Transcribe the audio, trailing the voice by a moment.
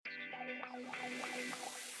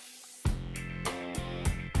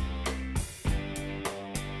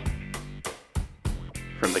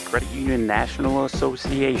from the Credit Union National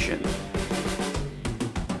Association.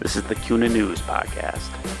 This is the CUNA News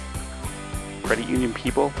Podcast. Credit union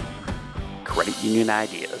people, credit union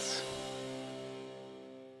ideas.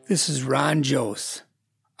 This is Ron Jose.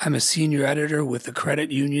 I'm a senior editor with the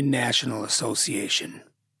Credit Union National Association.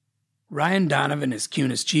 Ryan Donovan is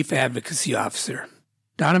CUNA's Chief Advocacy Officer.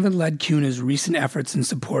 Donovan led CUNA's recent efforts in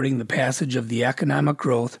supporting the passage of the Economic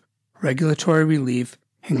Growth, Regulatory Relief,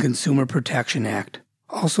 and Consumer Protection Act.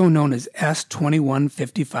 Also known as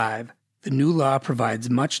S-2155, the new law provides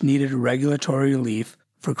much-needed regulatory relief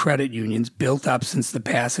for credit unions built up since the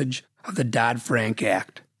passage of the Dodd-Frank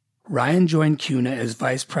Act. Ryan joined CUNA as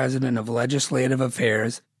Vice President of Legislative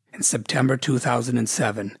Affairs in September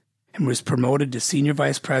 2007 and was promoted to Senior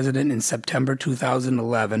Vice President in September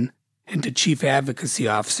 2011 and to Chief Advocacy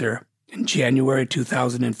Officer in January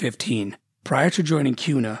 2015. Prior to joining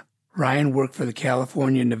CUNA, Ryan worked for the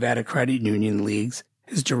California and Nevada Credit Union Leagues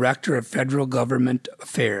as Director of Federal Government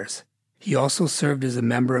Affairs. He also served as a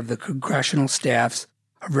member of the congressional staffs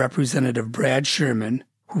of Representative Brad Sherman,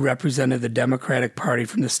 who represented the Democratic Party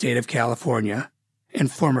from the state of California,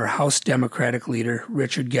 and former House Democratic leader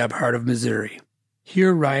Richard Gebhardt of Missouri.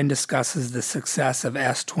 Here, Ryan discusses the success of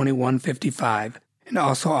S-2155 and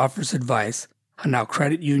also offers advice on how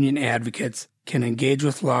credit union advocates can engage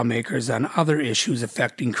with lawmakers on other issues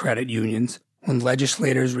affecting credit unions when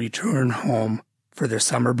legislators return home for their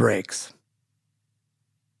summer breaks.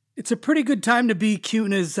 It's a pretty good time to be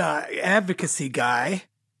CUNA's advocacy guy.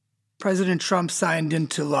 President Trump signed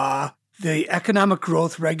into law the Economic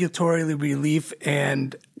Growth, Regulatory Relief,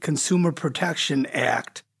 and Consumer Protection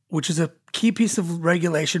Act, which is a key piece of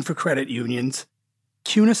regulation for credit unions.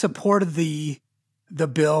 CUNA supported the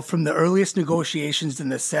bill from the earliest negotiations in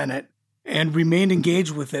the Senate and remained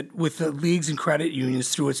engaged with it with the leagues and credit unions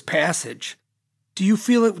through its passage. Did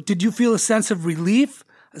you feel a sense of relief,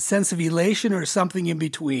 a sense of elation, or something in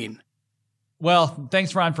between? Well,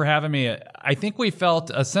 thanks, Ron, for having me. I think we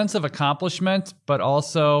felt a sense of accomplishment, but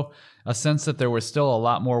also a sense that there was still a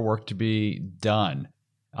lot more work to be done.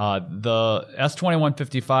 The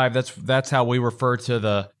S-2155, that's how we refer to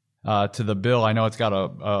the bill. I know it's got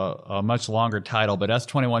a much longer title, but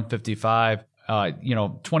S-2155,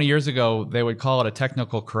 20 years ago, they would call it a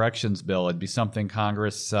technical corrections bill. It'd be something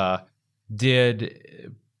Congress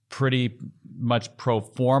did pretty much pro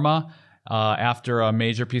forma after a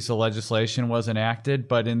major piece of legislation was enacted.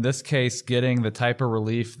 But in this case, getting the type of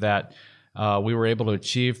relief that we were able to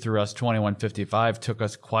achieve through S-2155 took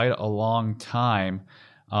us quite a long time.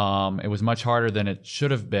 It was much harder than it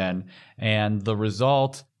should have been. And the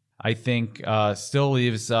result, I think, still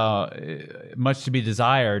leaves much to be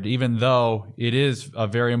desired, even though it is a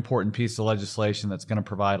very important piece of legislation that's going to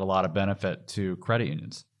provide a lot of benefit to credit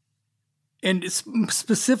unions. And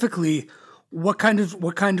specifically, what kind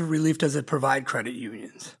of relief does it provide credit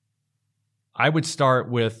unions? I would start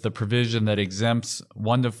with the provision that exempts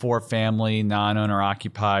 1 to 4 family, non-owner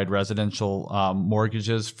occupied residential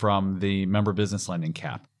mortgages from the member business lending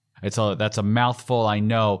cap. That's a mouthful, I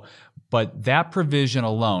know, but that provision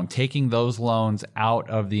alone, taking those loans out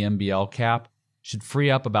of the MBL cap, should free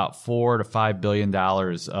up about $4 to $5 billion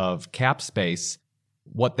of cap space.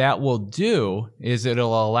 What that will do is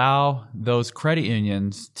it'll allow those credit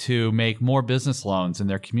unions to make more business loans in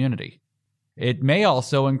their community. It may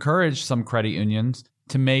also encourage some credit unions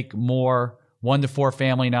to make more 1 to 4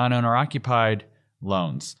 family non-owner occupied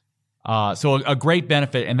loans. So a great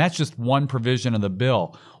benefit, and that's just one provision of the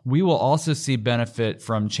bill. We will also see benefit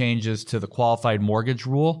from changes to the qualified mortgage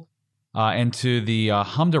rule and to the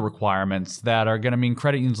HMDA requirements that are going to mean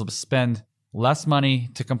credit unions will spend less money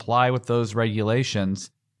to comply with those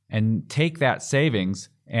regulations and take that savings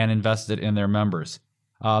and invest it in their members.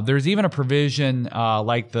 There's even a provision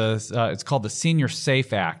it's called the Senior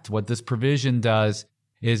Safe Act. What this provision does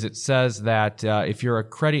is it says that if you're a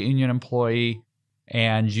credit union employee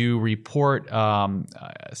and you report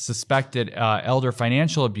suspected elder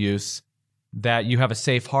financial abuse, that you have a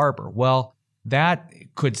safe harbor. Well, that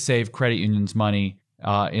could save credit unions money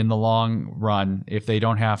in the long run if they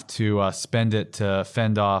don't have to spend it to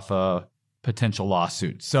fend off a potential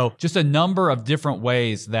lawsuit. So just a number of different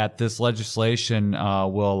ways that this legislation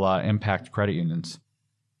will impact credit unions.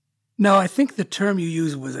 No, I think the term you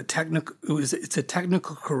used was it's a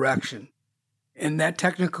technical correction. And that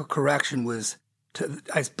technical correction was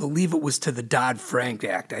I believe it was to the Dodd-Frank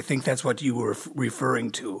Act. I think that's what you were referring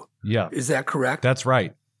to. Yeah. Is that correct? That's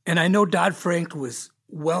right. And I know Dodd-Frank was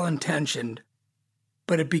well-intentioned,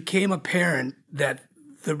 but it became apparent that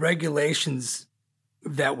the regulations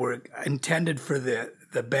that were intended for the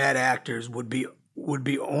bad actors would be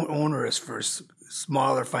onerous for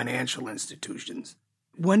smaller financial institutions.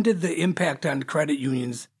 When did the impact on credit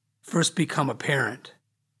unions first become apparent?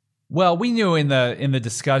 Well, we knew in the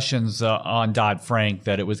discussions on Dodd-Frank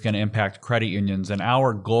that it was going to impact credit unions, and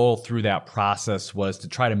our goal through that process was to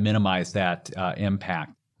try to minimize that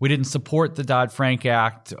impact. We didn't support the Dodd-Frank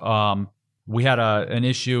Act. We had an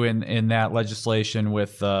issue in that legislation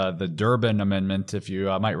with the Durbin Amendment, if you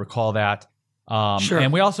might recall that. Sure.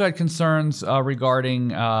 And we also had concerns regarding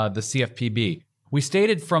the CFPB. We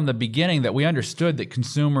stated from the beginning that we understood that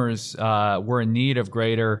consumers were in need of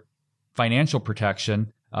greater financial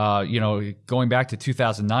protection. Going back to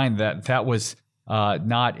 2009, that was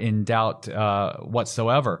not in doubt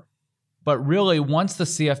whatsoever. But really, once the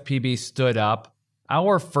CFPB stood up,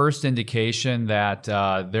 our first indication that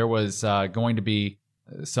there was going to be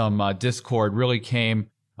some discord really came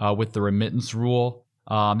with the remittance rule.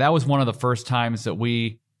 That was one of the first times that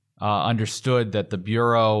we understood that the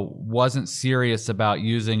Bureau wasn't serious about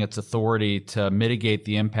using its authority to mitigate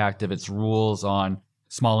the impact of its rules on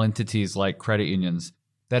small entities like credit unions.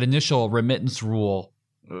 That initial remittance rule,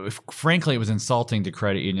 frankly, it was insulting to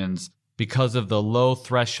credit unions because of the low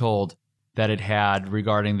threshold that it had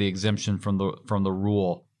regarding the exemption from the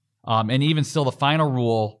rule. And even still, the final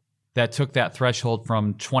rule that took that threshold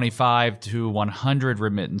from 25 to 100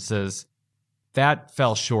 remittances, that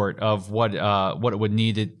fell short of what it would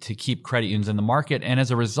need to keep credit unions in the market. And as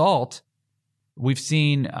a result, we've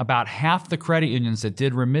seen about half the credit unions that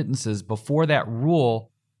did remittances before that rule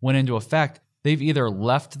went into effect, they've either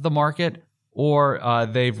left the market or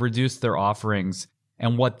they've reduced their offerings.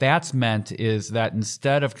 And what that's meant is that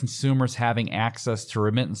instead of consumers having access to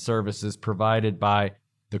remittance services provided by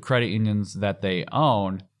the credit unions that they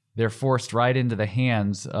own, they're forced right into the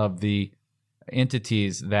hands of the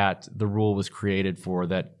entities that the rule was created for,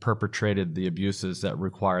 that perpetrated the abuses that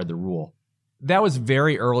required the rule. That was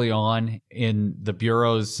very early on in the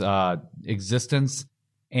Bureau's existence.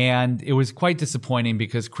 And it was quite disappointing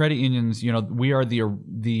because credit unions, we are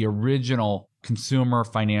the original consumer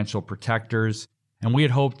financial protectors. And we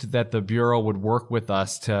had hoped that the Bureau would work with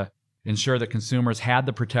us to ensure that consumers had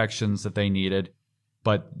the protections that they needed.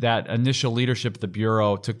 But that initial leadership of the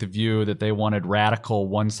Bureau took the view that they wanted radical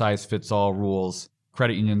one-size-fits-all rules,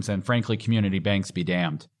 credit unions, and frankly, community banks be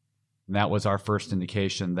damned. And that was our first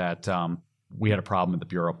indication that we had a problem with the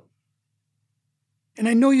Bureau. And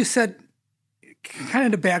I know you said,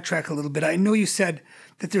 kind of to backtrack a little bit, I know you said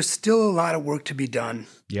that there's still a lot of work to be done.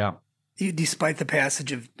 Yeah. Despite the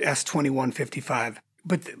passage of S2155.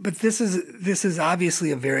 But this is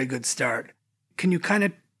obviously a very good start. Can you kind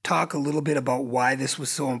of talk a little bit about why this was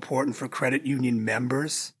so important for credit union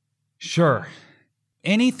members? Sure.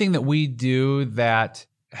 Anything that we do that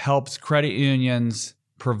helps credit unions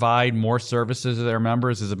provide more services to their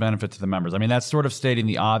members is a benefit to the members. I mean, that's sort of stating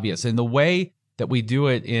the obvious. And the way that we do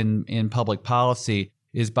it in public policy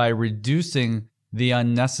is by reducing the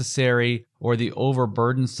unnecessary or the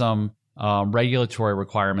overburdensome regulatory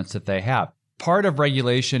requirements that they have. Part of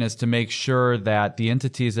regulation is to make sure that the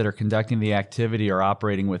entities that are conducting the activity are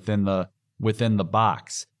operating within the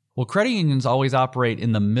box. Well, credit unions always operate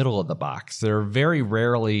in the middle of the box. They're very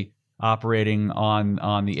rarely operating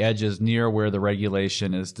on the edges near where the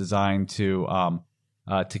regulation is designed to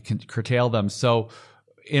curtail them. So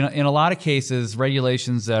in a lot of cases,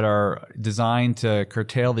 regulations that are designed to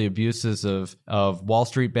curtail the abuses of Wall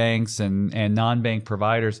Street banks and non-bank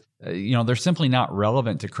providers, they're simply not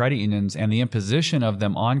relevant to credit unions, and the imposition of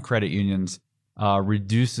them on credit unions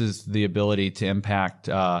reduces the ability to impact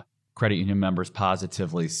credit union members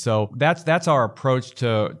positively. So that's our approach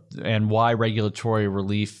to and why regulatory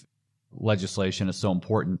relief legislation is so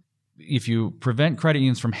important. If you prevent credit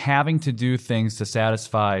unions from having to do things to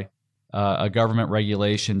satisfy a government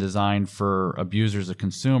regulation designed for abusers of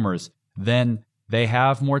consumers, then they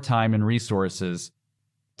have more time and resources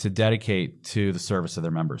to dedicate to the service of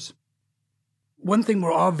their members. One thing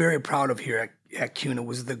we're all very proud of here at CUNA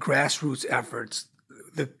was the grassroots efforts,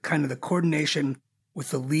 the coordination with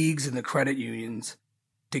the leagues and the credit unions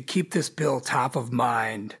to keep this bill top of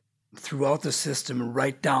mind throughout the system and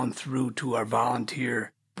right down through to our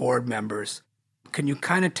volunteer board members. Can you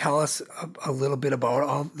kind of tell us a little bit about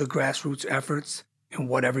all the grassroots efforts and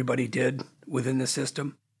what everybody did within the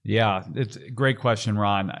system? Yeah, it's a great question,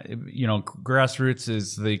 Ron. Grassroots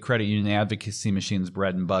is the credit union advocacy machine's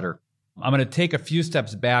bread and butter. I'm going to take a few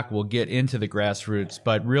steps back. We'll get into the grassroots,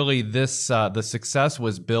 but really this the success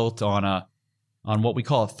was built on what we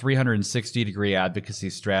call a 360-degree advocacy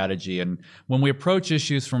strategy. And when we approach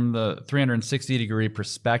issues from the 360-degree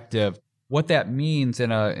perspective, what that means in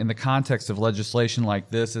the context of legislation like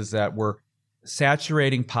this is that we're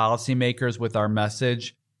saturating policymakers with our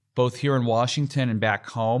message, both here in Washington and back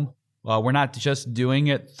home, We're not just doing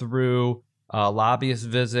it through lobbyist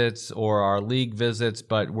visits or our league visits,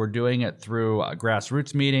 but we're doing it through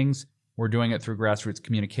grassroots meetings. We're doing it through grassroots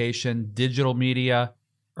communication, digital media,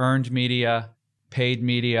 earned media, paid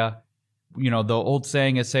media. The old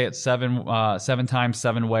saying is say it seven times,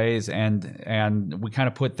 7 ways, and we kind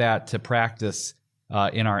of put that to practice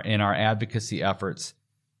in our advocacy efforts.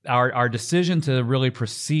 Our decision to really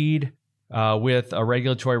proceed with a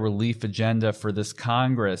regulatory relief agenda for this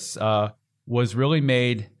Congress was really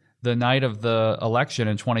made the night of the election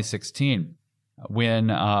in 2016,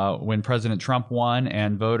 when President Trump won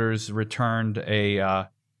and voters returned a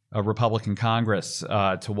Republican Congress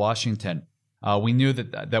to Washington. We knew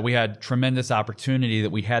that we had tremendous opportunity,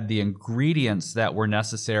 that we had the ingredients that were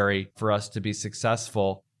necessary for us to be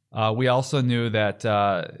successful. We also knew that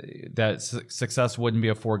success wouldn't be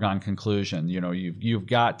a foregone conclusion. You've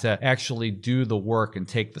got to actually do the work and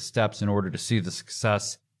take the steps in order to see the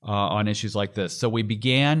success on issues like this. So we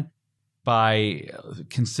began by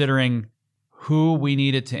considering who we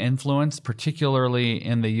needed to influence, particularly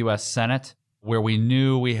in the U.S. Senate, where we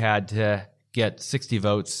knew we had to get 60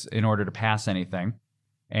 votes in order to pass anything.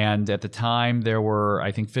 And at the time, there were,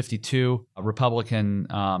 I think, 52 Republican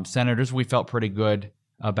senators. We felt pretty good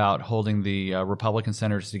about holding the Republican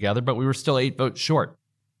senators together, but we were still 8 votes short.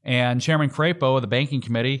 And Chairman Crapo of the Banking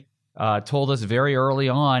Committee told us very early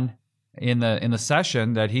on in the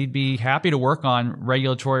session that he'd be happy to work on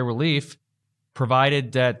regulatory relief,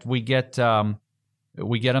 provided that we get him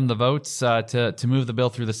the votes to move the bill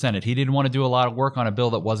through the Senate. He didn't want to do a lot of work on a bill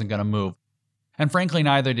that wasn't going to move, and frankly,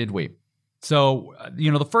 neither did we. So,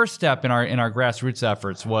 the first step in our grassroots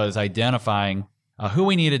efforts was identifying who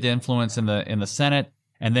we needed to influence in the Senate,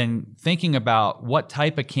 and then thinking about what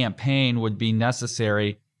type of campaign would be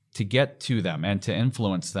necessary to get to them and to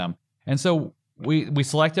influence them. And so we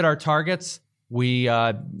selected our targets. We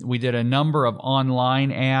did a number of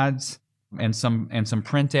online ads and some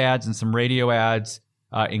print ads and some radio ads,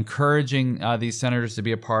 encouraging these senators to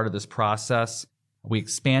be a part of this process. We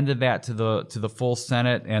expanded that to the full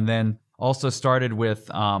Senate, and then also started with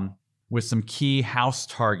some key House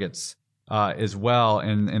targets as well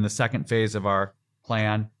in the second phase of our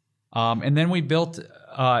plan. And then we built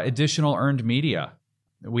additional earned media.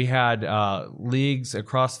 We had leagues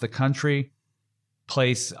across the country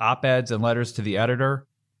place op-eds and letters to the editor.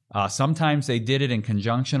 Sometimes they did it in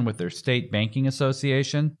conjunction with their state banking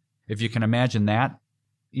association, if you can imagine that.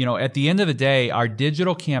 At the end of the day, our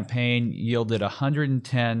digital campaign yielded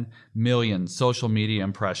 110 million social media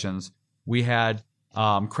impressions. We had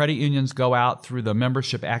credit unions go out through the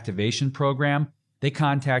membership activation program. They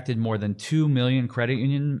contacted more than 2 million credit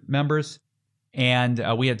union members, and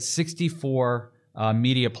we had 64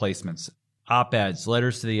 media placements, op-eds,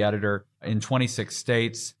 letters to the editor in 26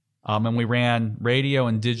 states, and we ran radio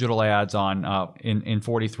and digital ads in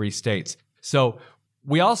 43 states. So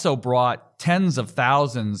we also brought tens of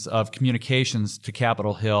thousands of communications to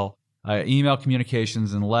Capitol Hill, email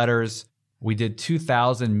communications and letters. We did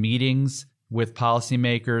 2,000 meetings with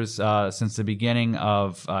policymakers since the beginning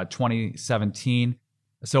of 2017.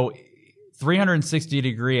 So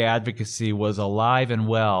 360-degree advocacy was alive and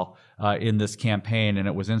well in this campaign, and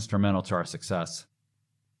it was instrumental to our success.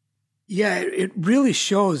 Yeah, it really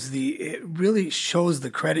shows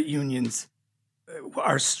the credit unions,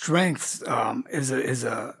 our strengths as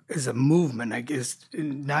a movement. I guess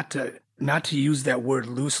not to use that word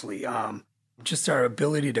loosely. Just our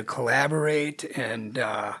ability to collaborate and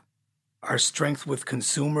our strength with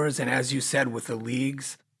consumers, and as you said, with the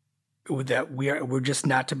leagues, that we're just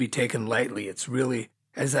not to be taken lightly. It's really,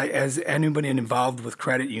 as anybody involved with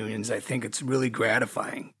credit unions, I think it's really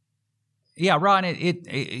gratifying. Yeah, Ron,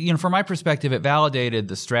 it from my perspective, it validated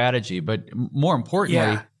the strategy, but more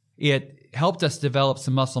importantly, it helped us develop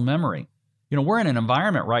some muscle memory. We're in an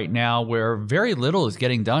environment right now where very little is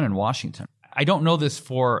getting done in Washington. I don't know this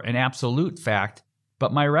for an absolute fact,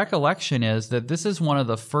 but my recollection is that this is one of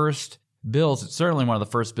the first bills, it's certainly one of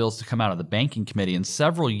the first bills to come out of the Banking Committee in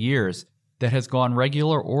several years that has gone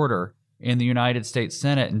regular order in the United States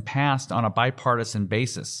Senate and passed on a bipartisan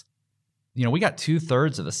basis. We got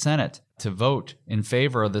 2/3 of the Senate to vote in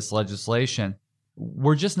favor of this legislation.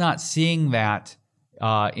 We're just not seeing that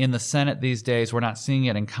in the Senate these days. We're not seeing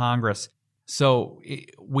it in Congress. So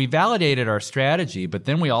we validated our strategy, but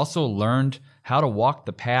then we also learned how to walk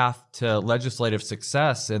the path to legislative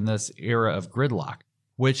success in this era of gridlock,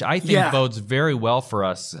 which I think bodes very well for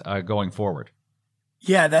us going forward.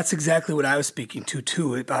 Yeah, that's exactly what I was speaking to,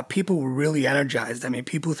 too. People were really energized. I mean,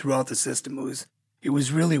 people throughout the system, it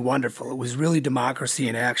was really wonderful. It was really democracy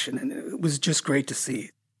in action, and it was just great to see.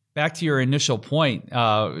 Back to your initial point,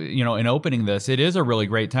 in opening this, it is a really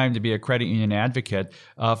great time to be a credit union advocate.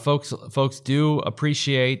 Folks do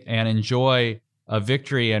appreciate and enjoy a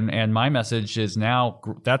victory, and my message is now,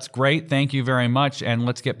 that's great, thank you very much, and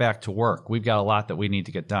let's get back to work. We've got a lot that we need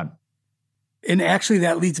to get done. And actually,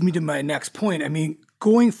 that leads me to my next point. I mean,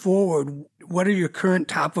 going forward, what are your current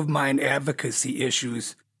top-of-mind advocacy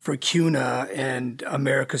issues for CUNA and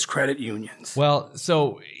America's credit unions? Well,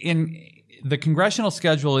 so the congressional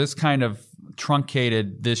schedule is kind of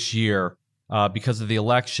truncated this year because of the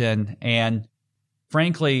election. And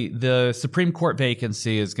frankly, the Supreme Court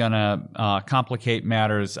vacancy is going to complicate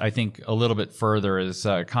matters, I think, a little bit further, as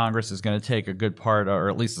Congress is going to take a good part, or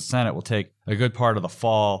at least the Senate will take a good part of the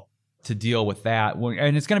fall to deal with that.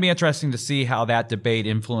 And it's going to be interesting to see how that debate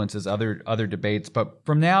influences other debates. But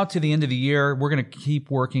from now to the end of the year, we're going to keep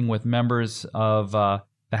working with members of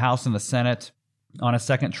the House and the Senate on a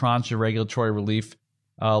second tranche of regulatory relief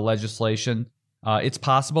legislation. It's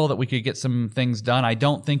possible that we could get some things done. I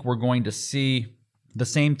don't think we're going to see the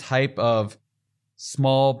same type of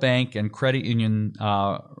small bank and credit union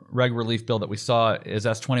reg relief bill that we saw as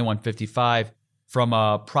S2155. From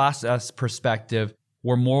a process perspective,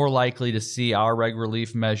 we're more likely to see our reg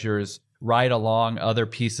relief measures ride along other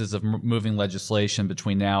pieces of moving legislation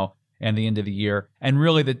between now and the end of the year. And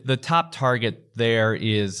really, the top target there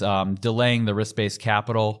is delaying the risk-based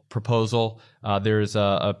capital proposal. There's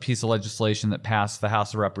a piece of legislation that passed the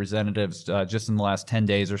House of Representatives just in the last 10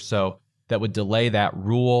 days or so that would delay that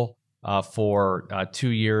rule for 2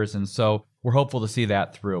 years. And so we're hopeful to see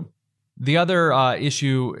that through. The other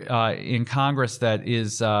issue in Congress that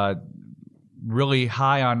is really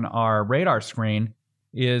high on our radar screen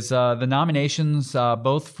is the nominations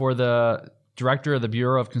both for the Director of the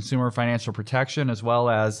Bureau of Consumer Financial Protection as well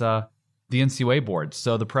as the NCUA board.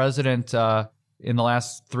 So the president in the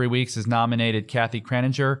last 3 weeks has nominated Kathy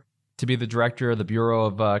Kreninger to be the Director of the Bureau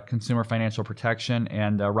of Consumer Financial Protection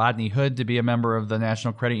and Rodney Hood to be a member of the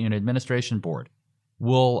National Credit Union Administration Board.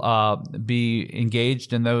 We'll be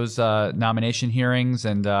engaged in those nomination hearings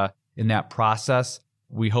and in that process.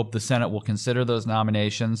 We hope the Senate will consider those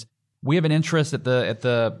nominations. We have an interest at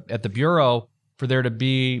the Bureau for there to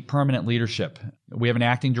be permanent leadership. We have an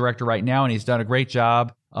acting director right now, and he's done a great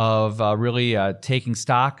job of really taking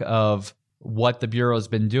stock of what the Bureau has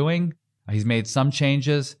been doing. He's made some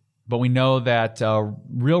changes, but we know that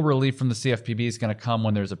real relief from the CFPB is going to come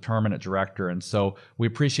when there's a permanent director. And so we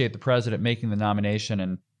appreciate the president making the nomination,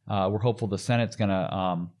 and we're hopeful the Senate's going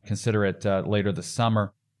to consider it later this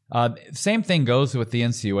summer. Same thing goes with the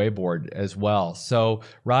NCUA board as well. So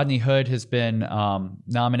Rodney Hood has been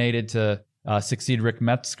nominated to succeed Rick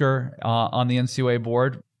Metzger on the NCUA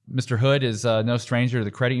board. Mr. Hood is no stranger to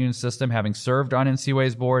the credit union system, having served on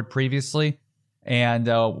NCUA's board previously. And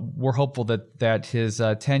we're hopeful that his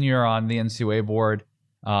tenure on the NCUA board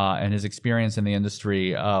and his experience in the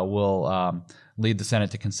industry will lead the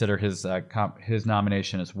Senate to consider his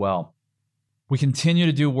nomination as well. We continue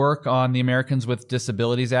to do work on the Americans with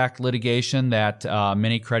Disabilities Act litigation that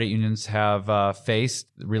many credit unions have faced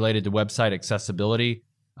related to website accessibility.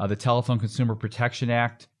 The Telephone Consumer Protection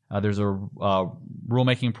Act, there's a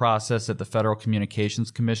rulemaking process at the Federal Communications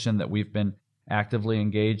Commission that we've been actively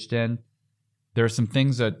engaged in. There are some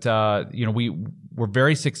things that, we were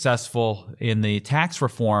very successful in the tax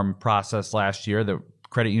reform process last year. The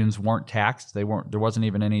credit unions weren't taxed. There wasn't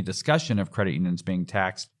even any discussion of credit unions being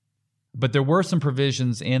taxed. But there were some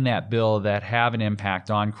provisions in that bill that have an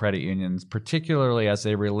impact on credit unions, particularly as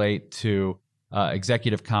they relate to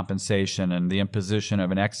executive compensation and the imposition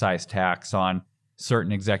of an excise tax on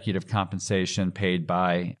certain executive compensation paid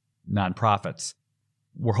by nonprofits.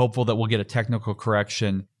 We're hopeful that we'll get a technical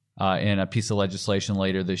correction in a piece of legislation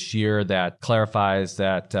later this year that clarifies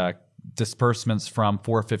that disbursements from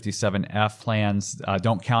 457F plans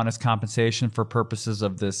don't count as compensation for purposes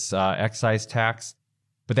of this excise tax.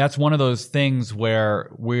 But that's one of those things where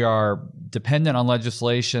we are dependent on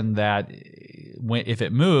legislation that, if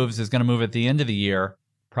it moves, is going to move at the end of the year,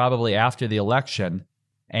 probably after the election.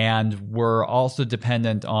 And we're also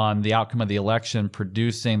dependent on the outcome of the election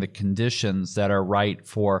producing the conditions that are right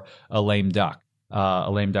for a lame duck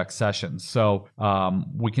session. So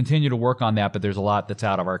we continue to work on that, but there's a lot that's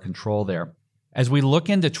out of our control there. As we look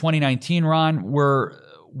into 2019, Ron,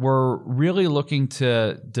 we're really looking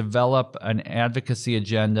to develop an advocacy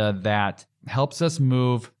agenda that helps us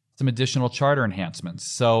move some additional charter enhancements.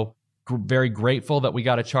 So very grateful that we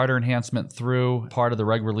got a charter enhancement through part of the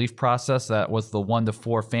reg relief process. That was the 1 to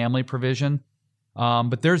 4 family provision.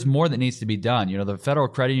 But there's more that needs to be done. The Federal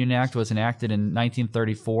Credit Union Act was enacted in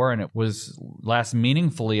 1934, and it was last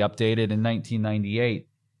meaningfully updated in 1998.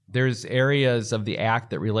 There's areas of the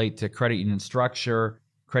Act that relate to credit union structure,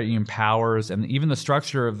 credit union powers, and even the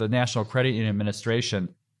structure of the National Credit Union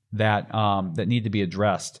Administration that need to be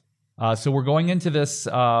addressed. So we're going into this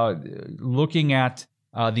looking at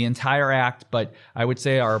the entire Act, but I would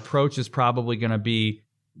say our approach is probably going to be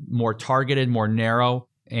more targeted, more narrow,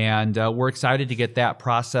 and we're excited to get that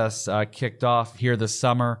process kicked off here this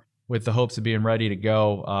summer with the hopes of being ready to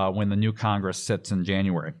go when the new Congress sits in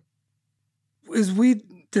January. As we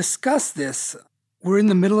discuss this, we're in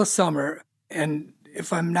the middle of summer, and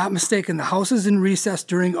if I'm not mistaken, the House is in recess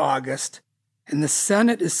during August, and the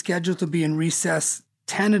Senate is scheduled to be in recess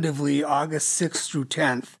tentatively August 6th through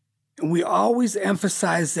 10th. And we always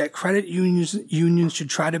emphasize that credit unions should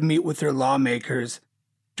try to meet with their lawmakers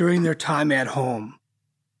during their time at home.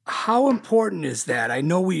 How important is that? I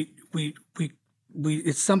know we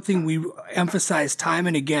it's something we emphasize time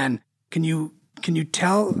and again. Can you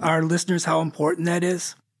tell our listeners how important that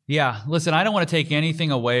is? Yeah, listen, I don't want to take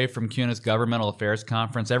anything away from CUNA's Governmental Affairs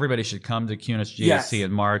Conference. Everybody should come to CUNA's GAC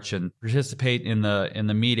in March and participate in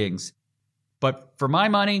the meetings. But for my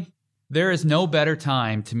money, there is no better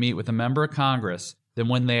time to meet with a member of Congress than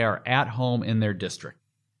when they are at home in their district.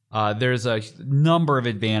 There's a number of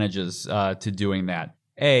advantages to doing that.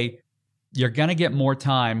 A, you're going to get more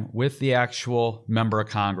time with the actual member of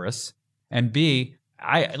Congress. And B,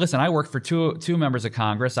 I work for two members of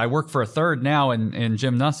Congress. I work for a third now in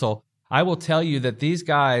Jim Nussle. I will tell you that these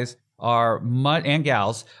guys and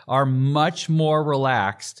gals are much more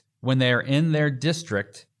relaxed when they are in their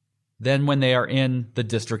district than when they are in the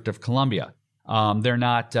District of Columbia. They're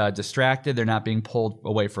not distracted. They're not being pulled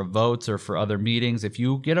away for votes or for other meetings. If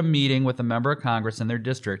you get a meeting with a member of Congress in their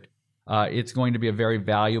district, it's going to be a very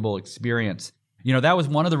valuable experience. You know, that was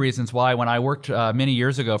one of the reasons why when I worked many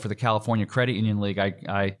years ago for the California Credit Union League,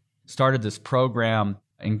 I started this program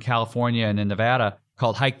in California and in Nevada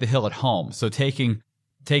called Hike the Hill at Home. So taking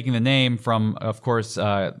the name from, of course,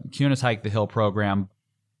 CUNA's Hike the Hill program,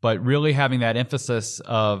 but really having that emphasis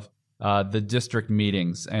of the district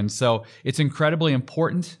meetings. And so it's incredibly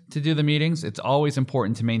important to do the meetings. It's always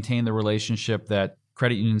important to maintain the relationship that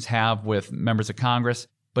credit unions have with members of Congress,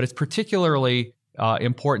 but it's particularly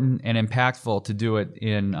important and impactful to do it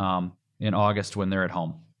in August when they're at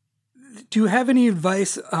home. Do you have any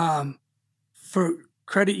advice for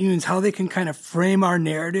credit unions, how they can kind of frame our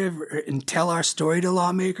narrative and tell our story to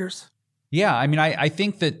lawmakers? Yeah, I mean, I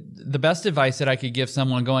think that the best advice that I could give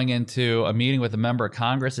someone going into a meeting with a member of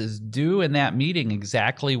Congress is do in that meeting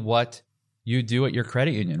exactly what you do at your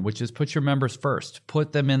credit union, which is put your members first.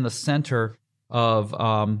 Put them in the center of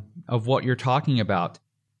what you're talking about.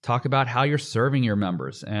 Talk about how you're serving your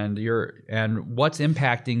members and what's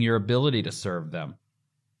impacting your ability to serve them.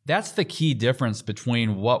 That's the key difference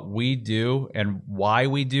between what we do and why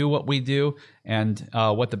we do what we do and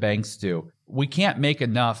what the banks do. We can't make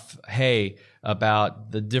enough hay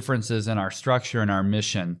about the differences in our structure and our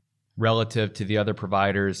mission relative to the other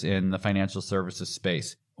providers in the financial services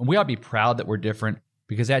space. And we ought to be proud that we're different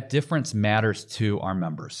because that difference matters to our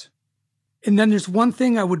members. And then there's one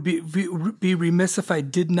thing I would be remiss if I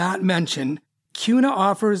did not mention. CUNA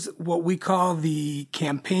offers what we call the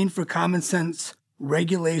Campaign for Common Sense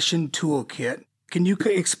Regulation Toolkit. Can you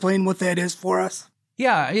explain what that is for us?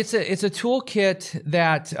 Yeah, it's a toolkit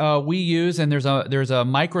that we use, and there's a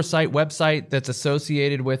microsite website that's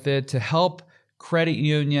associated with it to help credit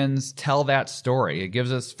unions tell that story. It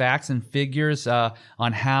gives us facts and figures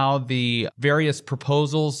on how the various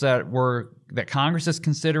proposals that Congress is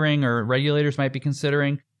considering or regulators might be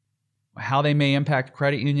considering, how they may impact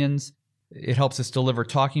credit unions. It helps us deliver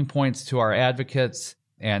talking points to our advocates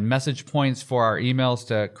and message points for our emails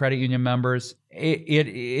to credit union members.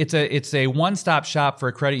 It's a one-stop shop for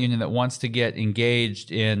a credit union that wants to get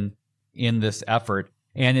engaged in this effort.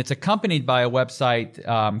 And it's accompanied by a website,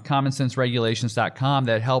 commonsenseregulations.com,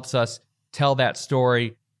 that helps us tell that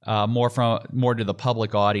story more to the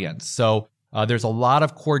public audience. So there's a lot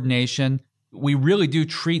of coordination. We really do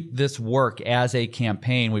treat this work as a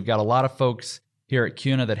campaign. We've got a lot of folks here at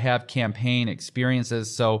CUNA that have campaign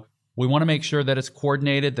experiences. So we want to make sure that it's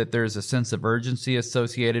coordinated, that there's a sense of urgency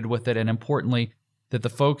associated with it, and importantly, that the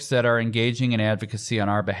folks that are engaging in advocacy on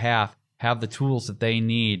our behalf have the tools that they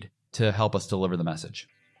need to help us deliver the message.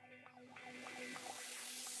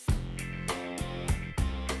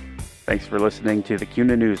 Thanks for listening to the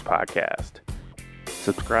CUNA News Podcast.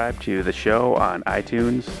 Subscribe to the show on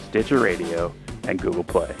iTunes, Stitcher Radio, and Google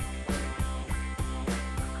Play.